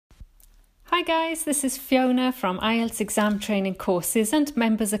Hi guys, this is Fiona from IELTS Exam Training Courses and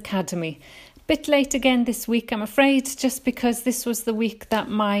Members Academy. Bit late again this week, I'm afraid, just because this was the week that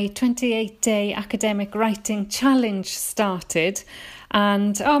my 28-day academic writing challenge started.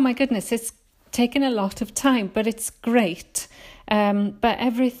 And oh my goodness, it's taken a lot of time, but it's great. But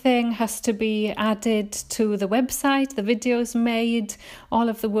everything has to be added to the website, the videos made, all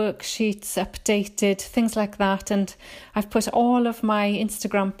of the worksheets updated, things like that. And I've put all of my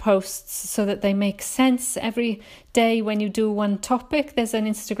Instagram posts so that they make sense. Every day when you do one topic, there's an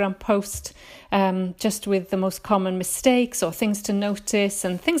Instagram post just with the most common mistakes or things to notice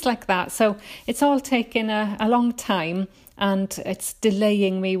and things like that. So it's all taken a long time and it's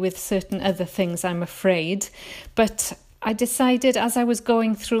delaying me with certain other things, I'm afraid. But I decided as I was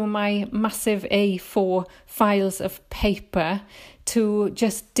going through my massive A4 files of paper to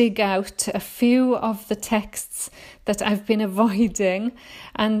just dig out a few of the texts that I've been avoiding.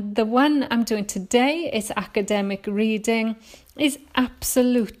 And the one I'm doing today is academic reading, is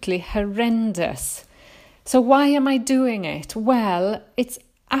absolutely horrendous. So why am I doing it? Well, it's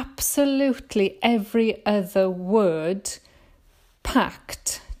absolutely every other word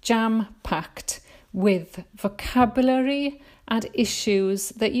packed, jam-packed, with vocabulary and issues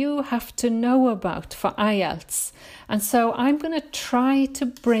that you have to know about for IELTS. And so I'm going to try to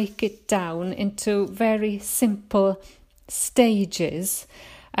break it down into very simple stages.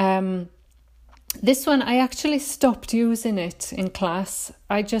 This one, I actually stopped using it in class.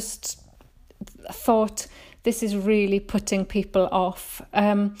 I just thought this is really putting people off.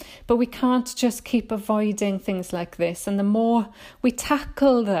 But we can't just keep avoiding things like this. And the more we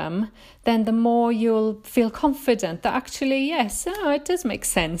tackle them, then the more you'll feel confident that actually, yes, it does make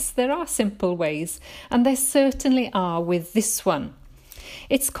sense. There are simple ways. And there certainly are with this one.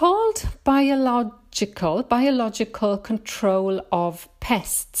 It's called biological control of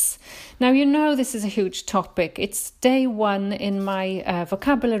pests. Now, you know this is a huge topic. It's day one in my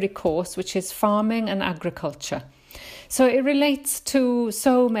vocabulary course, which is farming and agriculture. So it relates to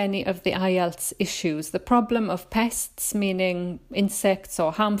so many of the IELTS issues. The problem of pests, meaning insects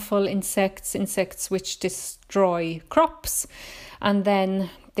or harmful insects, insects which destroy crops, and then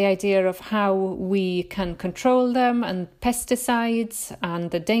the idea of how we can control them and pesticides and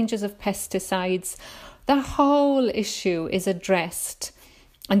the dangers of pesticides. The whole issue is addressed.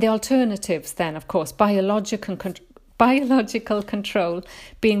 And the alternatives then, of course, biological control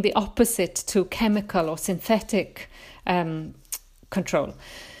being the opposite to chemical or synthetic control.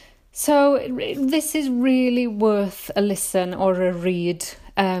 So this is really worth a listen or a read.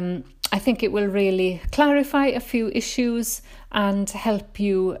 I think it will really clarify a few issues and help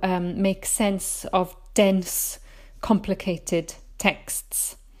you make sense of dense, complicated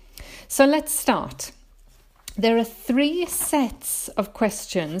texts. So let's start. There are 3 sets of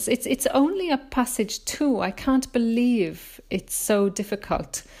questions. It's only a passage 2. I can't believe it's so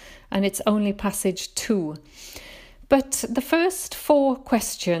difficult, and it's only passage 2. But the first 4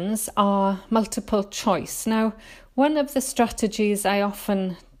 questions are multiple choice. Now, one of the strategies I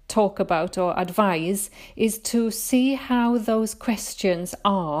often talk about or advise is to see how those questions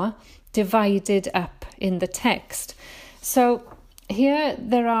are divided up in the text. So here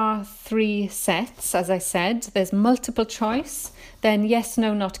there are 3 sets, as I said. There's multiple choice, then yes,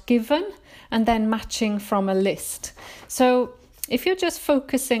 no, not given, and then matching from a list. So if you're just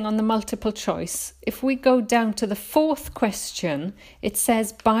focusing on the multiple choice, if we go down to the 4th question, it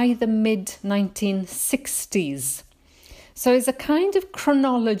says by the mid-1960s. So it's a kind of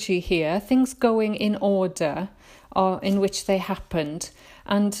chronology here, things going in order or in which they happened.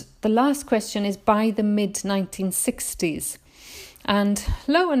 And the last question is by the mid-1960s. And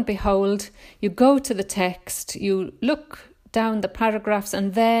lo and behold, you go to the text, you look down the paragraphs,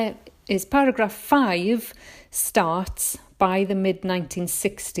 and there is paragraph 5 starts by the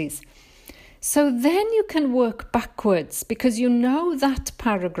mid-1960s. So then you can work backwards because you know that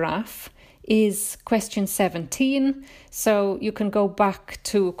paragraph is question 17. So you can go back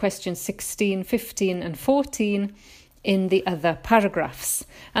to question 16, 15 and 14 in the other paragraphs.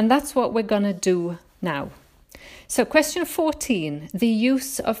 And that's what we're going to do now. So question 14, the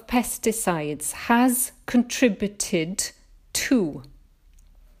use of pesticides has contributed to.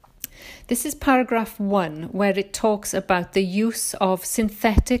 This is paragraph 1, where it talks about the use of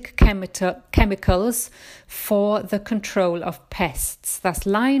synthetic chemicals for the control of pests. That's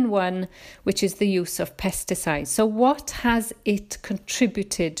line 1, which is the use of pesticides. So what has it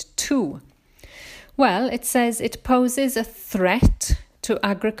contributed to? Well, it says it poses a threat to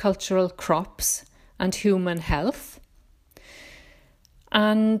agricultural crops and human health.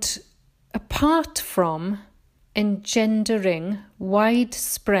 And apart from engendering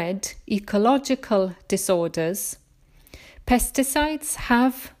widespread ecological disorders, pesticides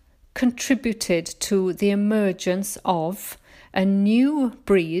have contributed to the emergence of a new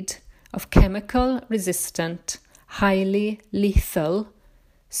breed of chemical-resistant, highly lethal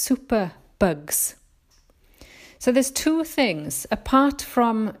superbugs. So there's two things, apart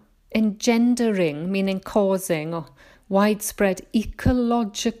from engendering, meaning causing, or widespread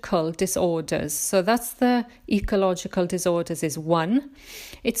ecological disorders. So that's the ecological disorders is one.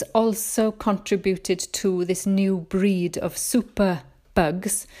 It's also contributed to this new breed of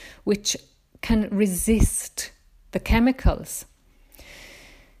superbugs, which can resist the chemicals.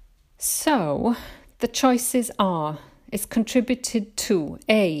 So the choices are, it's contributed to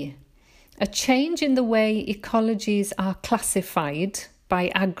A change in the way ecologies are classified by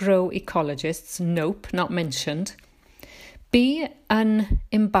agroecologists, nope, not mentioned. B, an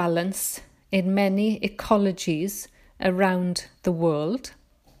imbalance in many ecologies around the world.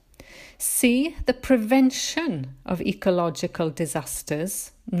 C, the prevention of ecological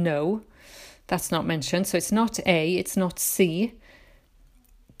disasters, no, that's not mentioned, so it's not A, it's not C.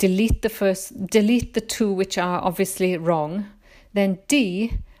 Delete the two which are obviously wrong. Then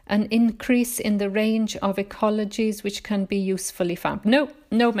D, an increase in the range of ecologies which can be usefully found.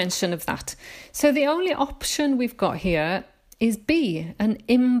 No mention of that. So the only option we've got here is B, an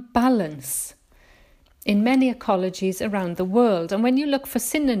imbalance in many ecologies around the world. And when you look for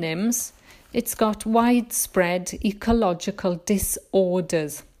synonyms, it's got widespread ecological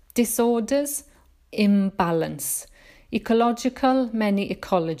disorders. Disorders, imbalance. Ecological, many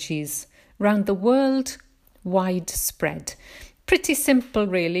ecologies. Around the world, widespread. Pretty simple,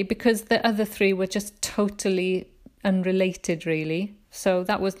 really, because the other three were just totally unrelated, really. So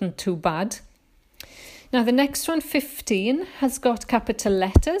that wasn't too bad. Now, the next one, 15, has got capital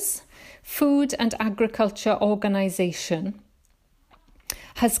letters. Food and Agriculture Organization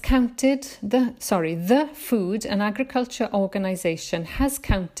has counted, the Food and Agriculture Organization has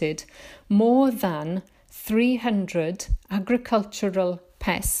counted more than 300 agricultural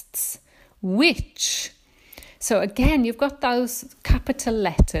pests, which, so again, you've got those capital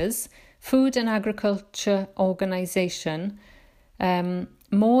letters, Food and Agriculture Organization,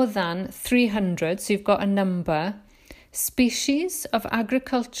 more than 300, so you've got a number, species of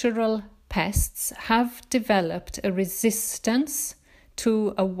agricultural pests have developed a resistance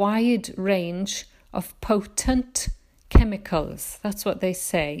to a wide range of potent chemicals. That's what they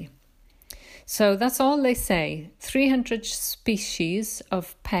say. So that's all they say. 300 species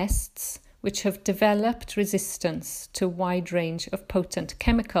of pests which have developed resistance to a wide range of potent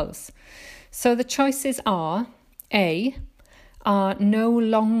chemicals. So the choices are A, are no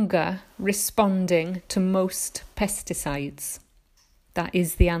longer responding to most pesticides. That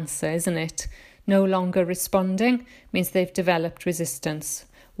is the answer, isn't it? No longer responding means they've developed resistance.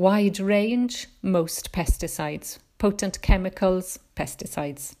 Wide range, most pesticides. Potent chemicals,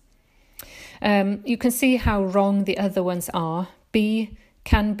 pesticides. You can see how wrong the other ones are. B,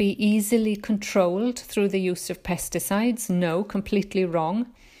 can be easily controlled through the use of pesticides. No, completely wrong.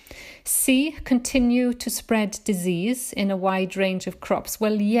 C, continue to spread disease in a wide range of crops.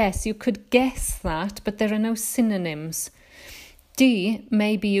 Well, yes, you could guess that, but there are no synonyms. D,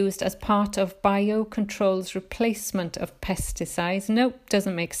 may be used as part of biocontrol's replacement of pesticides. Nope,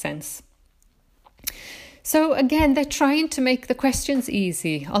 doesn't make sense. So again, they're trying to make the questions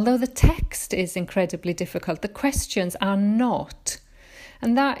easy. Although the text is incredibly difficult, the questions are not.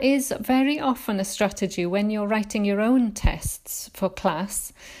 And that is very often a strategy when you're writing your own tests for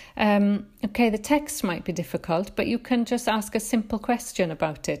class. Okay, the text might be difficult, but you can just ask a simple question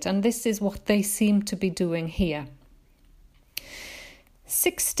about it. And this is what they seem to be doing here.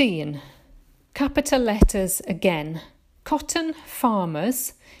 16, capital letters again. Cotton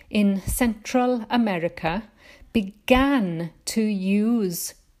farmers in Central America began to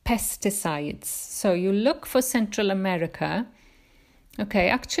use pesticides. So you look for Central America. Okay,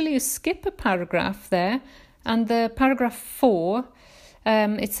 actually you skip a paragraph there, and the paragraph 4,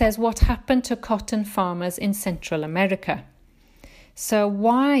 it says what happened to cotton farmers in Central America. So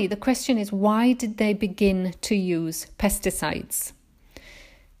why? The question is, why did they begin to use pesticides?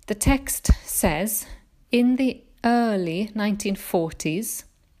 The text says, in the early 1940s,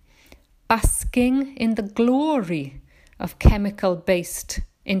 basking in the glory of chemical-based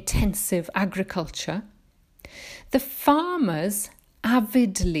intensive agriculture, the farmers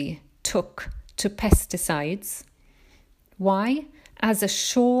avidly took to pesticides. Why? As a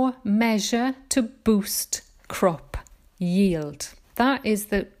sure measure to boost crop yield. That is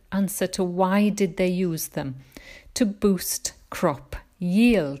the answer to why did they use them. To boost crop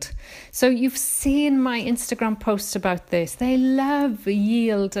yield. So you've seen my Instagram post about this. They love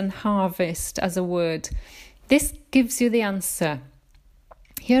yield and harvest as a word. This gives you the answer.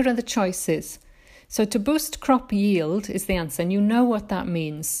 Here are the choices. So to boost crop yield is the answer, and you know what that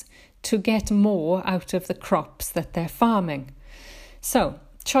means, to get more out of the crops that they're farming. So,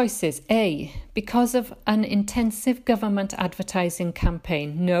 choices. A, because of an intensive government advertising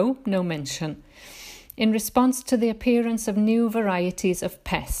campaign. No mention. In response to the appearance of new varieties of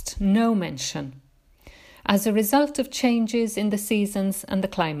pest. No mention. As a result of changes in the seasons and the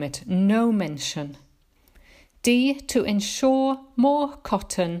climate. No mention. D, to ensure more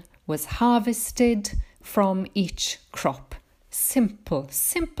cotton was harvested from each crop. Simple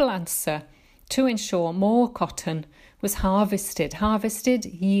answer. To ensure more cotton was harvested. Harvested,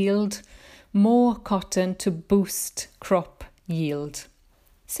 yield, more cotton to boost crop yield.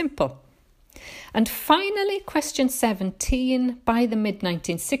 Simple. And finally, question 17, by the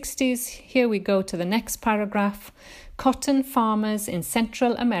mid-1960s, here we go to the next paragraph. Cotton farmers in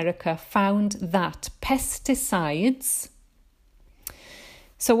Central America found that pesticides...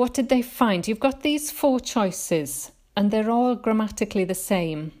 So what did they find? You've got these 4 choices, and they're all grammatically the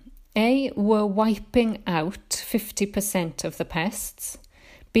same. A, were wiping out 50% of the pests.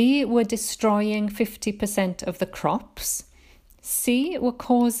 B, were destroying 50% of the crops. C, were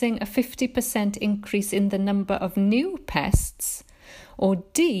causing a 50% increase in the number of new pests. Or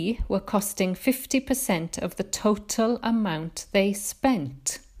D, were costing 50% of the total amount they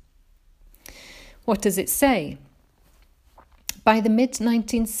spent. What does it say? By the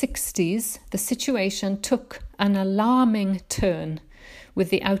mid-1960s, the situation took an alarming turn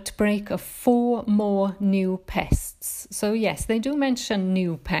with the outbreak of 4 more new pests. So yes, they do mention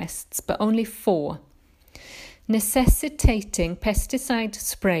new pests, but only 4. Necessitating pesticide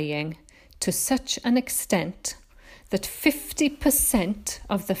spraying to such an extent that 50%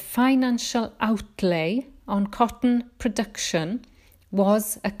 of the financial outlay on cotton production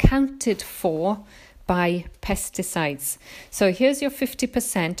was accounted for by pesticides. So here's your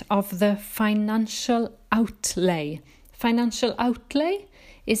 50% of the financial outlay. Financial outlay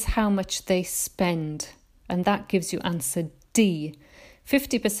is how much they spend, and that gives you answer D.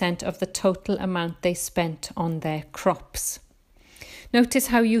 50% of the total amount they spent on their crops. Notice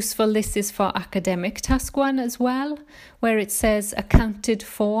how useful this is for academic task 1 as well, where it says accounted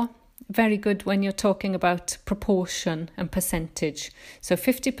for. Very good when you're talking about proportion and percentage. So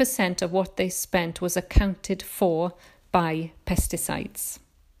 50% of what they spent was accounted for by pesticides.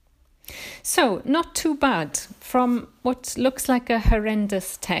 So not too bad. From what looks like a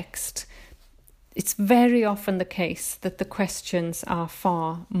horrendous text, it's very often the case that the questions are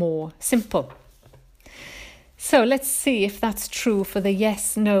far more simple. So let's see if that's true for the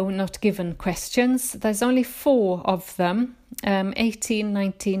yes, no, not given questions. There's only 4 of them, 18,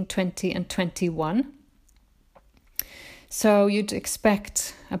 19, 20 and 21. So you'd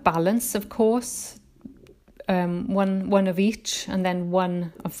expect a balance, of course, one of each and then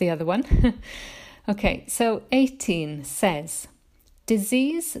one of the other one. Okay, so 18 says,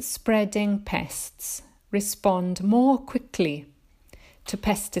 disease-spreading pests respond more quickly to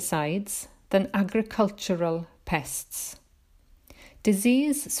pesticides than agricultural pests.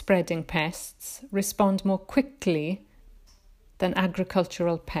 Disease-spreading pests respond more quickly than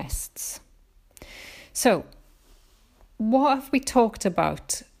agricultural pests. So, what have we talked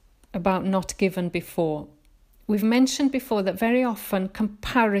about not given before? We've mentioned before that very often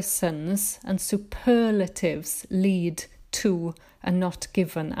comparisons and superlatives lead to a not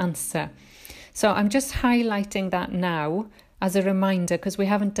given answer. So I'm just highlighting that now as a reminder because we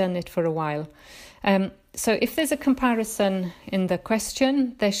haven't done it for a while. So if there's a comparison in the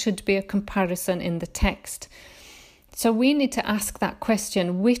question, there should be a comparison in the text. So we need to ask that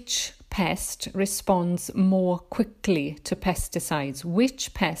question, which pest responds more quickly to pesticides?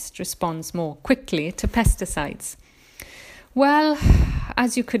 Which pest responds more quickly to pesticides? Well,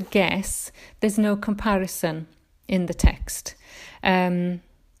 as you could guess, there's no comparison in the text. In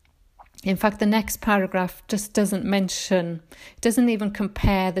fact, the next paragraph just doesn't even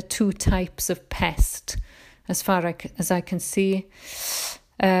compare the 2 types of pest as far as I can see.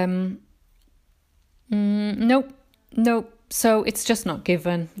 Nope. So it's just not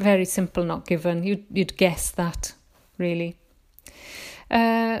given. Very simple, not given. You'd guess that, really.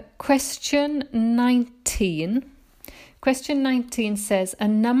 Question 19. Question 19 says, a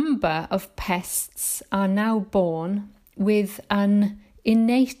number of pests are now born with an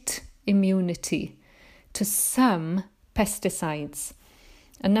innate immunity to some pesticides.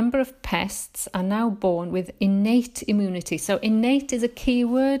 A number of pests are now born with innate immunity. So innate is a key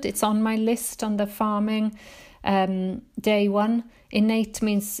word. It's on my list on the farming Day one, innate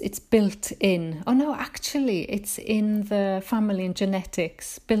means it's built in. Oh no, actually, it's in the family and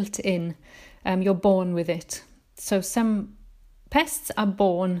genetics, built in. You're born with it. So some pests are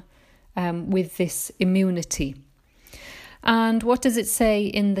born with this immunity. And what does it say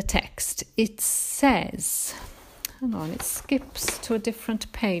in the text? It says, hang on, it skips to a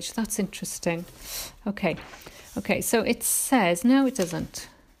different page. That's interesting. Okay, so it says, no, it doesn't.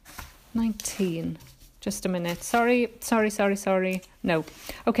 19. Just a minute. Sorry. No.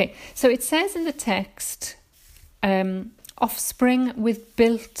 Okay, so it says in the text, offspring with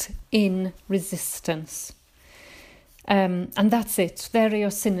built-in resistance. And that's it. There are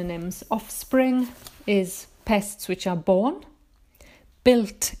your synonyms. Offspring is pests which are born.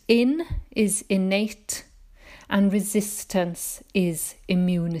 Built-in is innate. And resistance is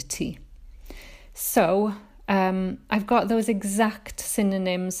immunity. So I've got those exact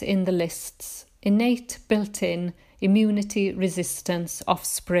synonyms in the lists. Innate, built-in, immunity, resistance,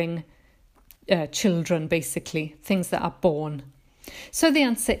 offspring, children, basically, things that are born. So the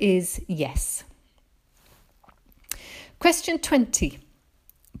answer is yes. Question 20.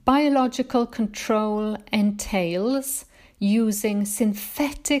 Biological control entails using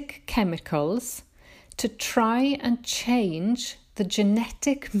synthetic chemicals to try and change the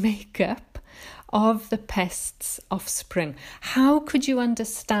genetic makeup of the pest's offspring. How could you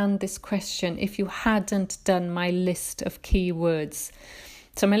understand this question if you hadn't done my list of keywords?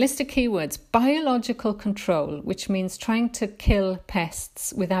 So my list of keywords, biological control, which means trying to kill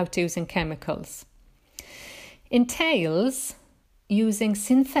pests without using chemicals, entails using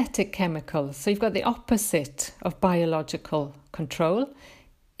synthetic chemicals. So you've got the opposite of biological control,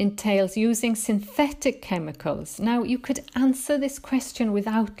 entails using synthetic chemicals. Now, you could answer this question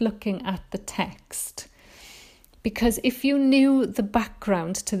without looking at the text, because if you knew the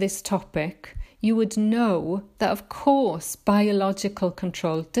background to this topic, you would know that, of course, biological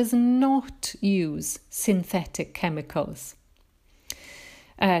control does not use synthetic chemicals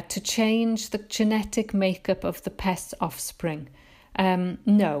to change the genetic makeup of the pest's offspring.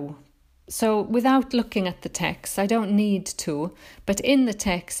 No. So without looking at the text, I don't need to, but in the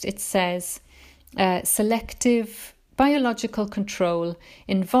text it says selective biological control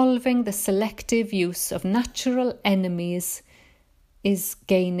involving the selective use of natural enemies is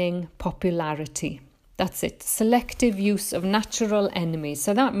gaining popularity. That's it, selective use of natural enemies.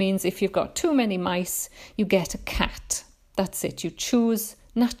 So that means if you've got too many mice, you get a cat. That's it, you choose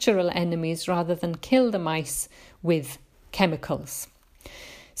natural enemies rather than kill the mice with chemicals.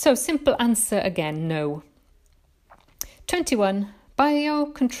 So simple answer again, no. 21.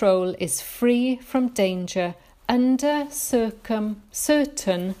 Biocontrol is free from danger under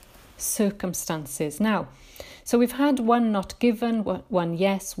certain circumstances. Now, so we've had one not given, one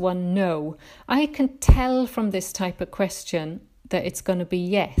yes, one no. I can tell from this type of question that it's going to be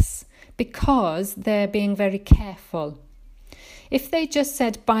yes, because they're being very careful. If they just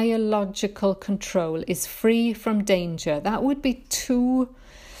said biological control is free from danger, that would be too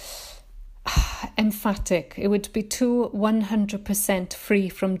emphatic. It would be too 100% free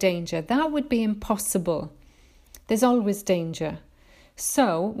from danger. That would be impossible. There's always danger.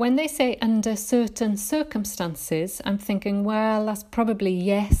 So when they say under certain circumstances, I'm thinking, well, that's probably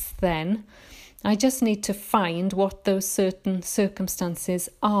yes then. I just need to find what those certain circumstances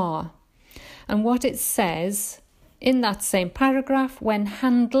are. And what it says in that same paragraph, when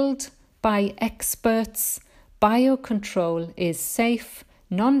handled by experts, biocontrol is safe,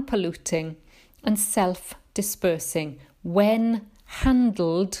 non-polluting and self-dispersing when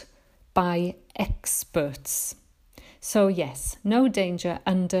handled by experts. So yes, no danger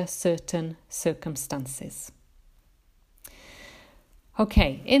under certain circumstances.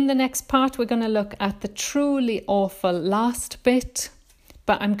 Okay, in the next part we're going to look at the truly awful last bit,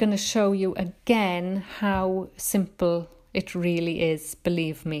 but I'm going to show you again how simple it really is,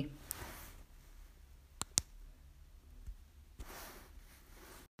 believe me.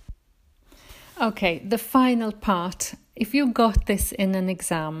 Okay, the final part. If you got this in an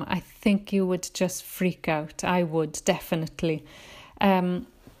exam, I think you would just freak out. I would, definitely.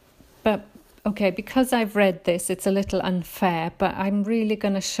 But, okay, because I've read this, it's a little unfair, but I'm really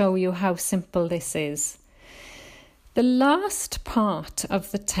going to show you how simple this is. The last part of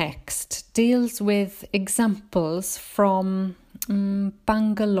the text deals with examples from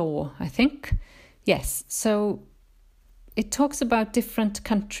Bangalore, I think. Yes, so it talks about different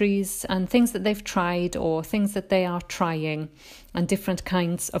countries and things that they've tried or things that they are trying and different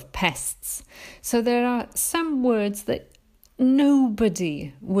kinds of pests. So there are some words that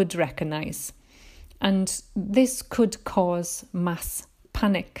nobody would recognise, and this could cause mass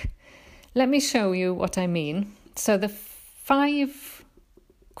panic. Let me show you what I mean. So the 5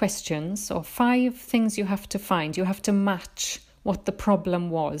 questions or 5 things you have to find, you have to match what the problem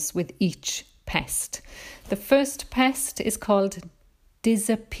was with each pest. The first pest is called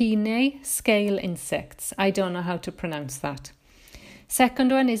Dizapine scale insects. I don't know how to pronounce that.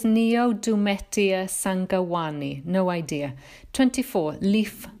 Second one is Neodumetia sangawani. No idea. 24,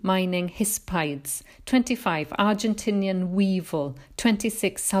 leaf mining hispides. 25, Argentinian weevil.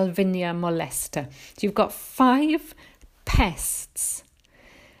 26, Salvinia molesta. So you've got 5 pests.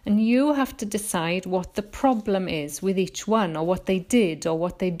 And you have to decide what the problem is with each one, or what they did, or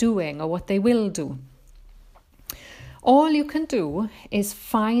what they're doing, or what they will do. All you can do is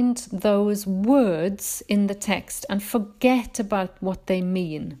find those words in the text and forget about what they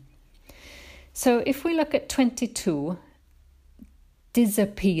mean. So if we look at 22,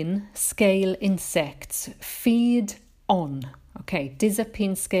 Dizapine scale insects feed on. Okay,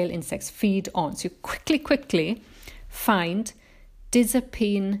 Dizapine scale insects feed on. So you quickly find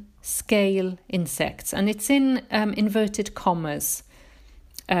Dizapine scale insects, and it's in inverted commas.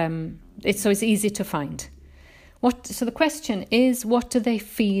 So it's easy to find. So the question is, what do they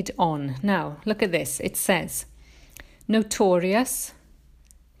feed on? Now, look at this. It says, notorious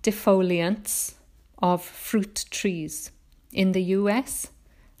defoliants of fruit trees in the US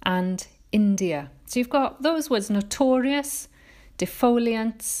and India. So you've got those words, notorious,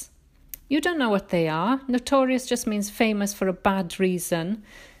 defoliants. You don't know what they are. Notorious just means famous for a bad reason.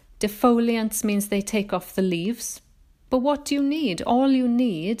 Defoliants means they take off the leaves. But what do you need? All you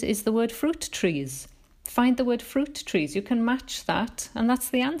need is the word fruit trees. Find the word fruit trees. You can match that, and that's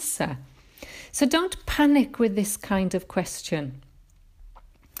the answer. So don't panic with this kind of question.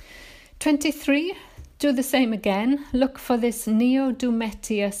 23, do the same again. Look for this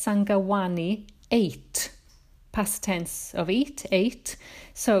Neodumetia sangawani 8. Past tense of eat, 8.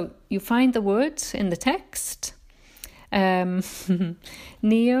 So you find the word in the text. Neodumetia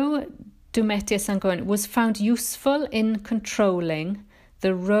sangawani was found useful in controlling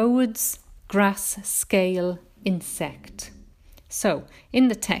the Rhodes grass scale insect. So in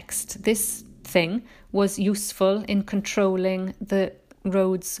the text, this thing was useful in controlling the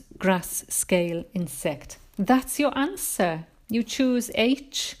Rhodes grass scale insect. That's your answer. You choose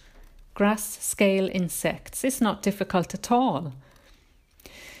H, grass scale insects. It's not difficult at all.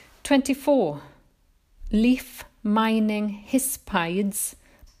 24, leaf mining hispides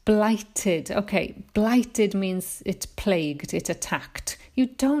blighted. Okay, blighted means it plagued, it attacked. You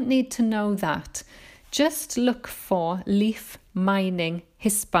don't need to know that. Just look for leaf mining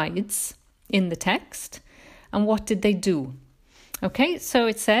hispides in the text. And what did they do? Okay, so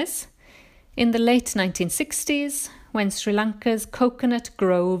it says, in the late 1960s, when Sri Lanka's coconut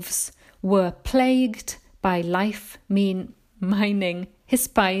groves were plagued by leaf mining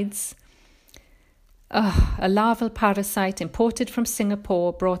hispides, a larval parasite imported from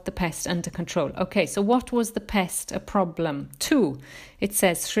Singapore brought the pest under control. Okay, so what was the pest a problem? 2, it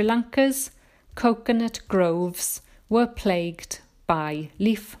says Sri Lanka's coconut groves were plagued by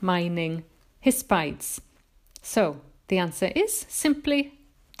leaf mining hispides. So the answer is simply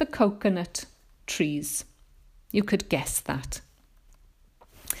the coconut trees. You could guess that.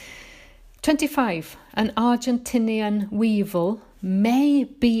 25, an Argentinian weevil may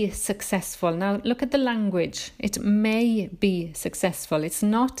be successful. Now look at the language. It may be successful. It's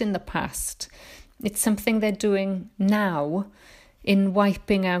not in the past. It's something they're doing now in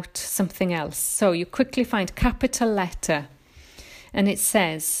wiping out something else. So you quickly find capital letter, and it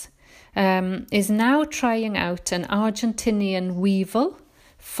says, is now trying out an Argentinian weevil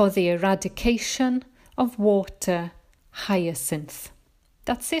for the eradication of water hyacinth.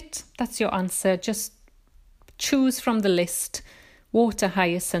 That's it. That's your answer. Just choose from the list. Water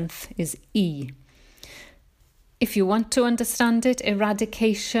hyacinth is E. If you want to understand it,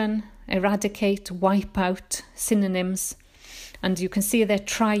 eradication, eradicate, wipe out, synonyms. And you can see they're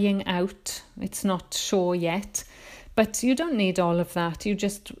trying out. It's not sure yet. But you don't need all of that. You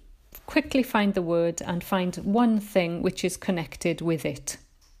just quickly find the word and find one thing which is connected with it.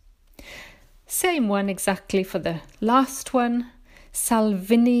 Same one exactly for the last one.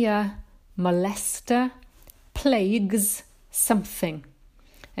 Salvinia molesta plagues something.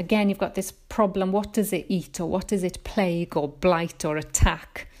 Again, you've got this problem. What does it eat, or what does it plague or blight or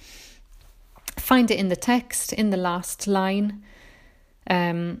attack? Find it in the text in the last line.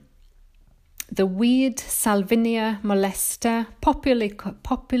 The weed Salvinia molesta,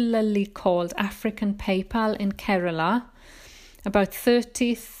 popularly called African paypal in Kerala, about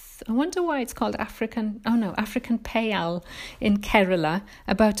 30. I wonder why it's called African payal in Kerala.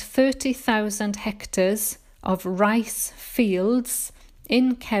 About 30,000 hectares of rice fields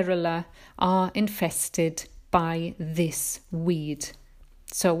in Kerala are infested by this weed.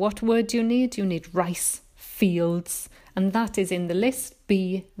 So what word do you need? You need rice fields, and that is in the list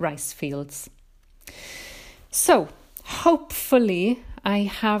B, rice fields. So hopefully I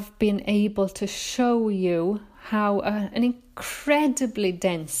have been able to show you how an incredibly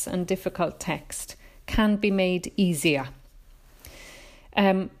dense and difficult text can be made easier.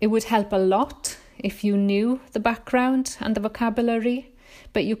 It would help a lot if you knew the background and the vocabulary,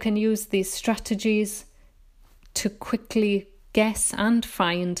 but you can use these strategies to quickly guess and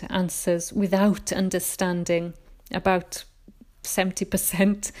find answers without understanding. About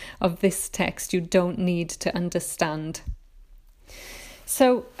 70% of this text you don't need to understand.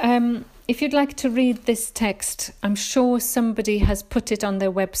 So if you'd like to read this text, I'm sure somebody has put it on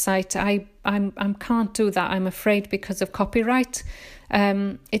their website. I can't do that, I'm afraid, because of copyright.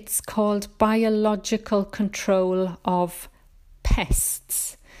 It's called Biological Control of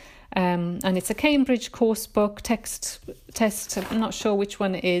Pests. And it's a Cambridge course book test. I'm not sure which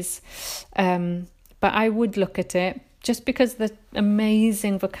one it is, but I would look at it just because the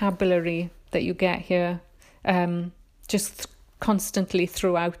amazing vocabulary that you get here, just constantly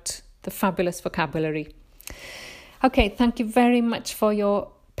throughout, the fabulous vocabulary. Okay, thank you very much for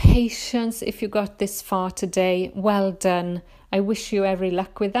your patience. If you got this far today, well done. I wish you every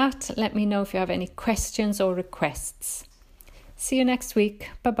luck with that. Let me know if you have any questions or requests. See you next week.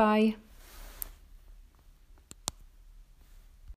 Bye-bye.